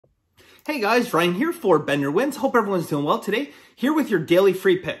Hey guys, Ryan here for Bend Your Wins. Hope everyone's doing well today. Here with your daily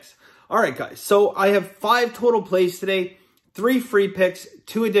free picks. All right, guys. So I have 5 total plays today, 3 free picks,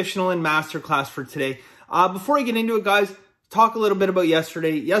 2 additional in Masterclass for today. Before I get into it, guys, talk a little bit about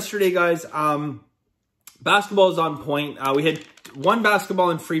yesterday. Yesterday, guys, basketball is on point. We had 1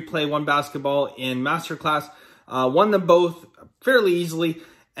 basketball in free play, 1 basketball in Masterclass. Won them both fairly easily.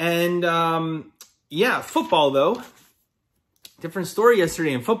 And yeah, football though. Different story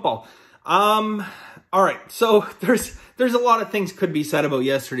yesterday in football. All right, so there's a lot of things could be said about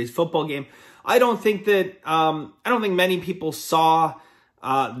yesterday's football game. I don't think many people saw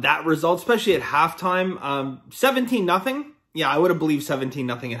that result, especially at halftime. 17-0. Yeah, I would have believed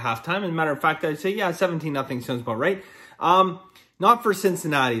 17-0 at halftime. As a matter of fact, I'd say, yeah, 17-0 sounds about right. Not for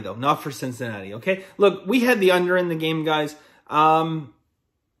Cincinnati, though. Not for Cincinnati, okay? Look, we had the under in the game, guys.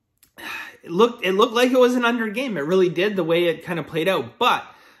 It looked like it was an under game. It really did, the way it kind of played out. But,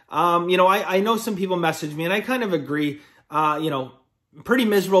 you know, I know some people messaged me, and I kind of agree. You know, pretty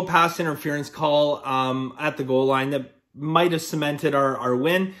miserable pass interference call at the goal line that might have cemented our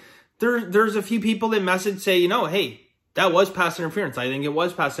win. There's a few people that say, you know, hey, that was pass interference. I think it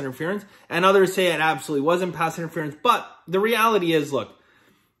was pass interference. And others say it absolutely wasn't pass interference. But the reality is, look,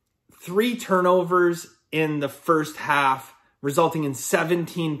 3 turnovers in the first half, resulting in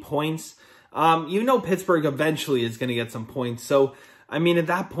 17 points. You know Pittsburgh eventually is going to get some points. So, I mean, at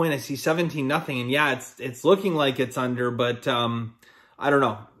that point, I see 17-0. And yeah, it's looking like it's under. But I don't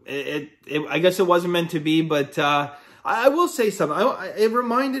know. I guess it wasn't meant to be. But I will say something. It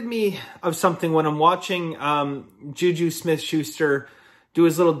reminded me of something when I'm watching Juju Smith-Schuster do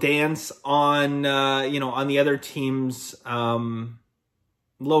his little dance on, you know, on the other team's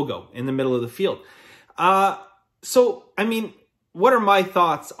logo in the middle of the field. So, I mean, what are my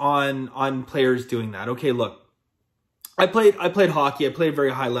thoughts on players doing that? Okay, look, I played hockey. I played a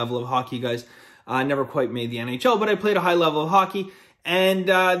very high level of hockey, guys. I never quite made the NHL, but I played a high level of hockey. And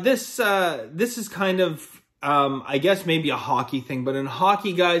this is kind of, I guess maybe a hockey thing, but in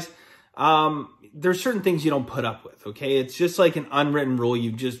hockey, guys, there's certain things you don't put up with, okay? It's just like an unwritten rule.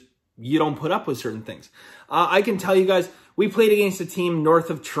 You don't put up with certain things. I can tell you guys, we played against a team north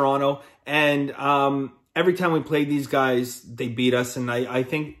of Toronto, and every time we played these guys, they beat us. And I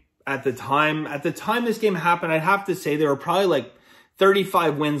think at the time this game happened, I'd have to say there were probably like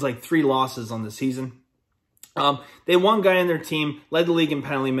 35 wins, like 3 losses on the season. They had 1 guy in their team, led the league in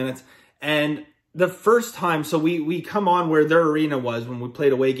penalty minutes. And the first time, so we come on where their arena was when we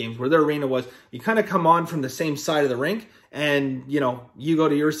played away games, where their arena was, you kind of come on from the same side of the rink. And, you know, you go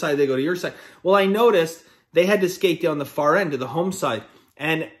to your side, they go to your side. Well, I noticed they had to skate down the far end to the home side.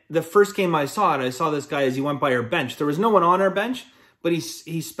 And the first game I saw this guy as he went by our bench. There was no one on our bench, but he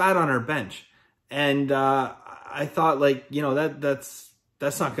spat on our bench. And I thought, like, you know, that's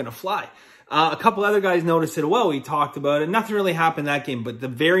not going to fly. A couple other guys noticed it. Well, we talked about it. Nothing really happened that game. But the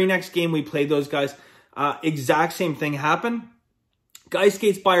very next game we played those guys, exact same thing happened. Guy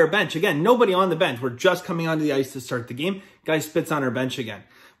skates by our bench. Again, nobody on the bench. We're just coming onto the ice to start the game. Guy spits on our bench again.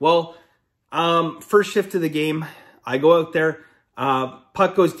 Well, first shift of the game, I go out there.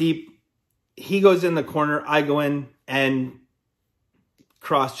 Puck goes deep. He goes in the corner. I go in and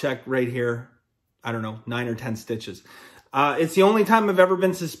cross-check right here. I don't know, 9 or 10 stitches. It's the only time I've ever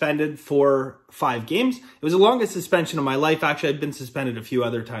been suspended for 5 games. It was the longest suspension of my life. Actually, I've been suspended a few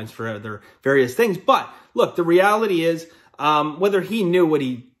other times for other various things. But look, the reality is, whether he knew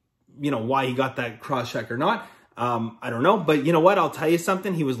why he got that cross-check or not, I don't know. But you know what? I'll tell you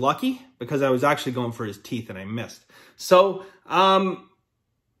something. He was lucky because I was actually going for his teeth and I missed. So,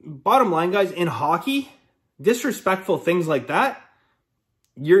 bottom line, guys, in hockey, disrespectful things like that,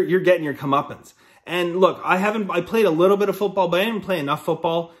 you're getting your comeuppance. And look, I played a little bit of football, but I didn't play enough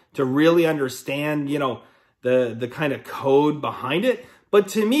football to really understand, you know, the kind of code behind it. But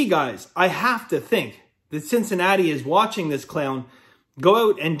to me, guys, I have to think that Cincinnati is watching this clown go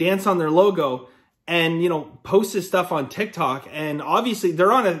out and dance on their logo and, you know, post his stuff on TikTok. And obviously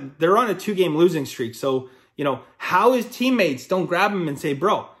they're on a 2-game losing streak. So, you know, how his teammates don't grab him and say,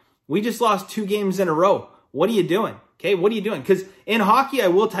 bro, we just lost 2 games in a row. What are you doing? Okay, what are you doing? Because in hockey, I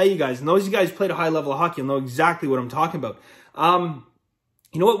will tell you guys, and those of you guys played a high level of hockey, you'll know exactly what I'm talking about.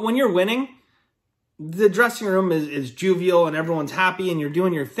 You know what? When you're winning, the dressing room is jovial and everyone's happy and you're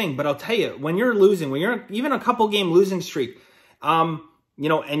doing your thing. But I'll tell you, when you're losing, when you're even a couple game losing streak, you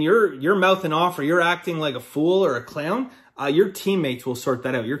know, and you're mouthing off or you're acting like a fool or a clown, your teammates will sort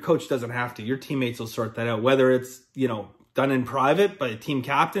that out. Your coach doesn't have to. Your teammates will sort that out, whether it's, you know, done in private by a team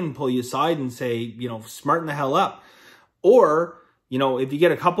captain, pull you aside and say, you know, smarten the hell up. Or, you know, if you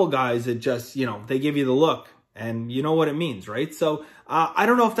get a couple guys that just, you know, they give you the look And you know what it means, right? So I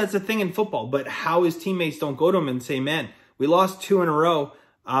don't know if that's a thing in football, but how his teammates don't go to him and say, man, we lost 2 in a row.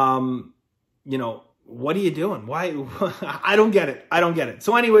 You know, what are you doing? Why? I don't get it. I don't get it.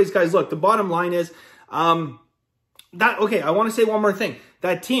 So anyways, guys, look, the bottom line is okay, I want to say one more thing.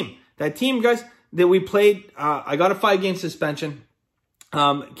 That team, guys, that we played, I got a 5-game suspension.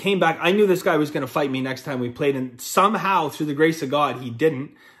 Came back. I knew this guy was going to fight me next time we played, and somehow, through the grace of God, he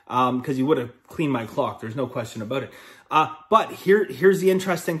didn't, because he would have cleaned my clock. There's no question about it. But here's the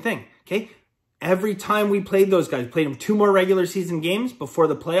interesting thing, okay? Every time we played those guys, played them 2 more regular season games before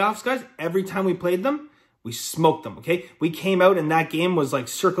the playoffs, guys. Every time we played them, we smoked them, okay? We came out and that game was like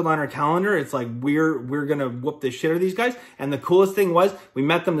circled on our calendar. It's like, we're going to whoop the shit out of these guys. And the coolest thing was we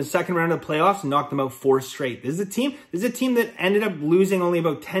met them the second round of the playoffs and knocked them out 4 straight. This is a team that ended up losing only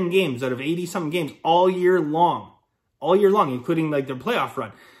about 10 games out of 80-something games all year long, including like their playoff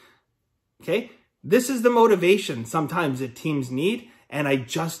run, okay? This is the motivation sometimes that teams need. And I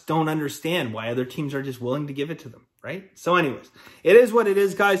just don't understand why other teams are just willing to give it to them, right? So anyways, it is what it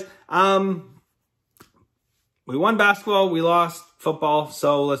is, guys. We won basketball, we lost football,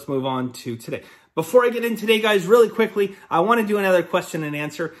 so let's move on to today. Before I get in today, guys, really quickly, I want to do another question and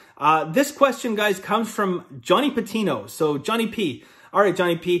answer. This question, guys, comes from Johnny Patino. So Johnny P. All right,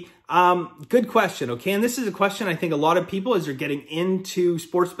 Johnny P. Good question, okay? And this is a question I think a lot of people, as they're getting into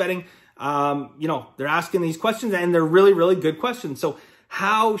sports betting, you know, they're asking these questions, and they're really, really good questions. So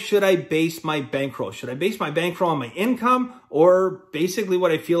how should I base my bankroll? Should I base my bankroll on my income, or basically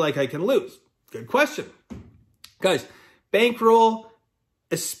what I feel like I can lose? Good question. Guys, bankroll,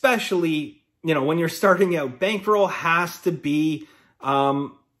 especially, you know, when you're starting out, bankroll has to be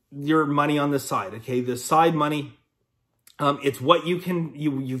your money on the side, okay? The side money, it's what you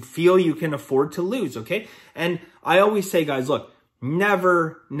feel you can afford to lose, okay? And I always say, guys, look,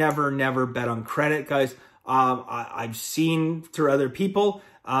 never, never, never bet on credit, guys. I've seen through other people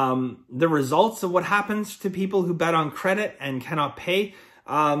the results of what happens to people who bet on credit and cannot pay.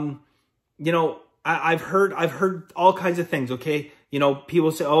 You know, I've heard all kinds of things, okay? You know,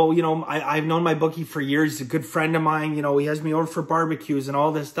 people say, oh, you know, I've known my bookie for years. He's a good friend of mine. You know, he has me over for barbecues and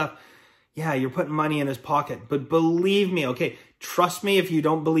all this stuff. Yeah, you're putting money in his pocket. But believe me, okay, trust me if you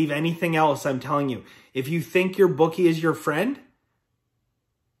don't believe anything else I'm telling you. If you think your bookie is your friend,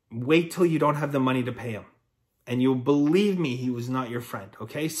 wait till you don't have the money to pay him. And you'll believe me, he was not your friend,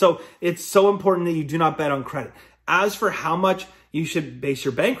 okay? So it's so important that you do not bet on credit. As for how much you should base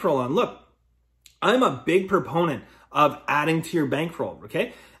your bankroll on, look, I'm a big proponent of adding to your bankroll,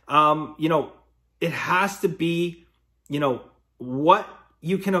 okay? You know, it has to be, you know, what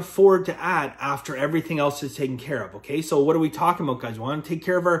you can afford to add after everything else is taken care of, okay? So what are we talking about, guys? We want to take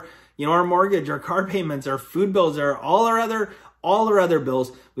care of our, you know, our mortgage, our car payments, our food bills, all our other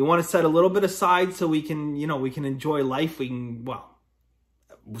bills. We want to set a little bit aside so we can, you know, we can enjoy life. We can, well,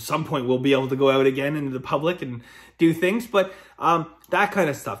 at some point we'll be able to go out again into the public and do things, but that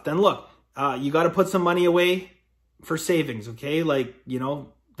kind of stuff. Then look, you got to put some money away for savings, okay? Like, you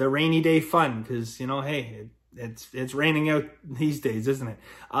know, the rainy day fund, because, you know, hey, it's raining out these days, isn't it?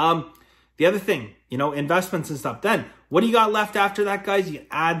 The other thing, you know, investments and stuff. Then what do you got left after that, guys? You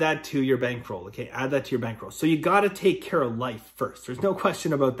add that to your bankroll, okay? Add that to your bankroll. So you got to take care of life first. There's no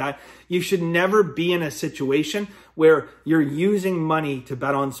question about that. You should never be in a situation where you're using money to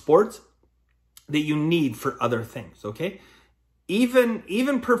bet on sports that you need for other things, okay?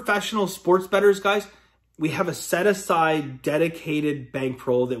 Even professional sports bettors, guys, we have a set aside dedicated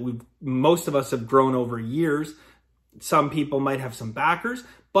bankroll that most of us have grown over years. Some people might have some backers,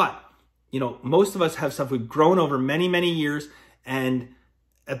 but you know, most of us have stuff we've grown over many, many years. And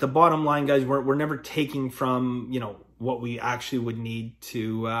at the bottom line, guys, we're never taking from, you know, what we actually would need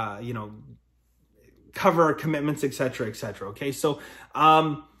to, you know, cover our commitments, et cetera, et cetera. Okay. So,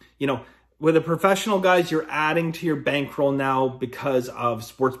 you know, with a professional, guys, you're adding to your bankroll now because of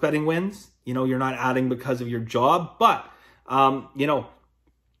sports betting wins. You know, you're not adding because of your job, but, you know,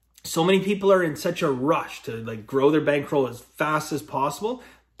 so many people are in such a rush to like grow their bankroll as fast as possible,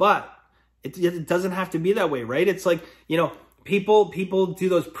 but it doesn't have to be that way, right? It's like, you know, people do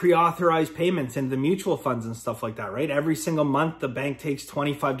those pre-authorized payments into the mutual funds and stuff like that, right? Every single month, the bank takes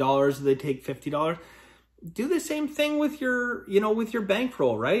 $25, they take $50. Do the same thing with your, you know, with your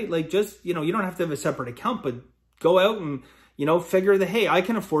bankroll, right? Like just, you know, you don't have to have a separate account, but go out and, you know, figure that, hey, I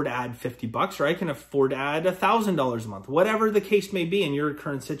can afford to add $50 or I can afford to add $1,000 a month, whatever the case may be in your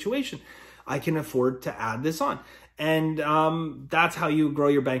current situation. I can afford to add this on. And that's how you grow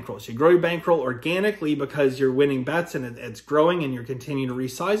your bankroll. So you grow your bankroll organically because you're winning bets and it's growing and you're continuing to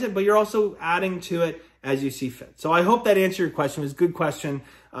resize it, but you're also adding to it as you see fit. So I hope that answered your question. It was a good question,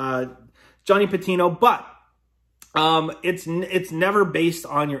 Johnny Patino. But It's never based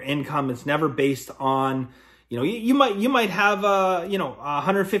on your income. It's never based on, you might have,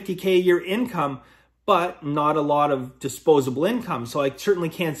 150K a year income, but not a lot of disposable income. So I certainly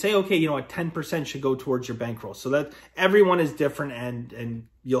can't say, okay, 10% should go towards your bankroll. So that everyone is different, and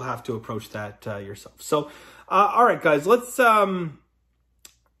you'll have to approach that yourself. So, all right, guys, let's talk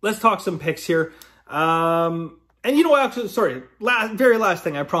some picks here. And you know what, actually, sorry, very last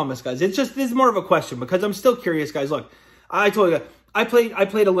thing, I promise, guys. This is more of a question because I'm still curious, guys. Look, I told you, I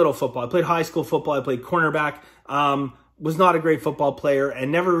played a little football. I played high school football. I played cornerback. Was not a great football player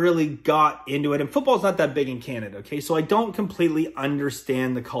and never really got into it. And football's not that big in Canada, okay? So I don't completely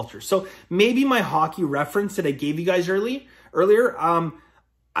understand the culture. So maybe my hockey reference that I gave you guys earlier,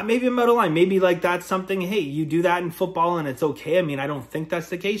 maybe I'm out of line. Maybe like that's something, hey, you do that in football and it's okay. I mean, I don't think that's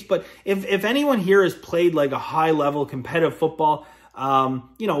the case. But if anyone here has played like a high-level competitive football,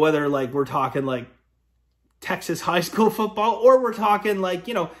 whether like we're talking like Texas high school football or we're talking like,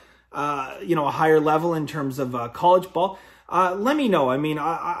 a higher level in terms of college ball, let me know. I mean,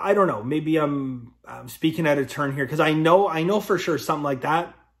 I don't know. Maybe I'm speaking out of turn here because I know for sure something like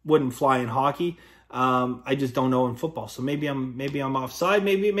that wouldn't fly in hockey. I just don't know in football. So maybe I'm offside.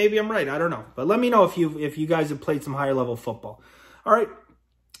 Maybe I'm right. I don't know. But let me know if you guys have played some higher level football. All right.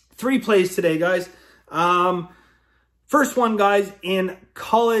 3 plays today, guys. First one, guys, in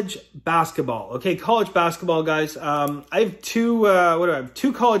college basketball. Okay, college basketball, guys. I have two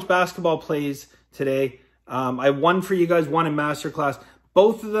college basketball plays today. I have one for you guys, one in Masterclass.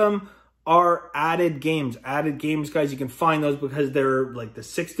 Both of them are added games. Added games, guys. You can find those because they're like the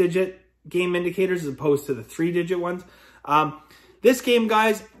 6-digit game indicators as opposed to the 3-digit ones. This game,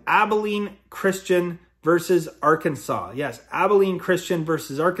 guys, Abilene Christian versus Arkansas. Yes, Abilene Christian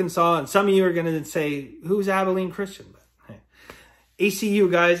versus Arkansas. And some of you are going to say, who's Abilene Christian? ACU,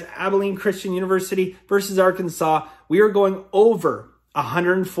 guys, Abilene Christian University versus Arkansas. We are going over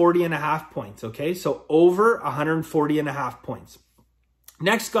 140.5 points, okay? So over 140.5 points.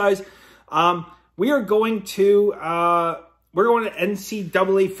 Next, guys, we are going to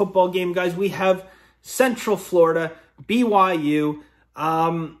NCAA football game, guys. We have Central Florida, BYU.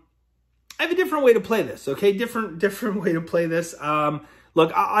 I have a different way to play this, okay? Different way to play this.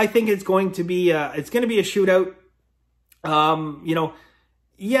 Look, I think it's going to be a shootout.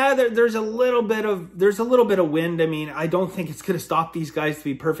 Yeah, there's a little bit of wind. I mean, I don't think it's going to stop these guys, to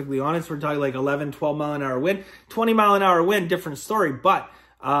be perfectly honest. We're talking like 11, 12 mile an hour wind, 20 mile an hour wind, different story. But,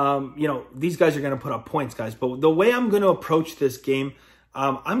 these guys are going to put up points, guys. But the way I'm going to approach this game,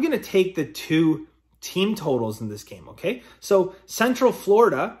 I'm going to take the 2 team totals in this game. Okay. So Central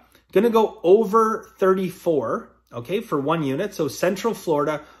Florida going to go over 34. Okay. For 1 unit. So Central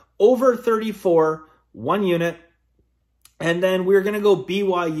Florida over 34, 1 unit. And then we're going to go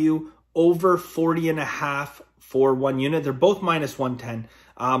BYU over 40.5 for 1 unit. They're both minus 110.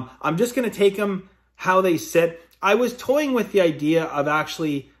 I'm just going to take them how they sit. I was toying with the idea of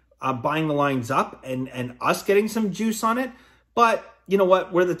actually buying the lines up and us getting some juice on it. But you know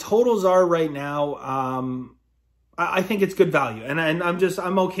what? Where the totals are right now, I think it's good value. And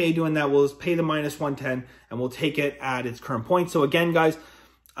I'm okay doing that. We'll just pay the minus 110 and we'll take it at its current point. So again, guys,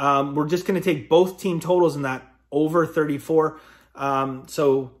 we're just going to take both team totals in that over 34.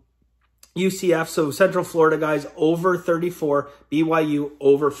 So UCF, so Central Florida, guys, over 34, BYU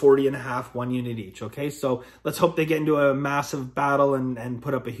over 40.5, 1 unit each. Okay, so let's hope they get into a massive battle and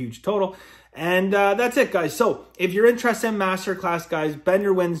put up a huge total. And that's it, guys. So if you're interested in Masterclass, guys,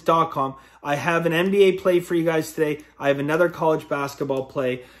 benderwins.com. I have an NBA play for you guys today. I have another college basketball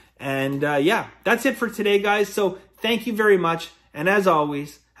play. And yeah, that's it for today, guys. So thank you very much. And as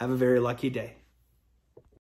always, have a very lucky day.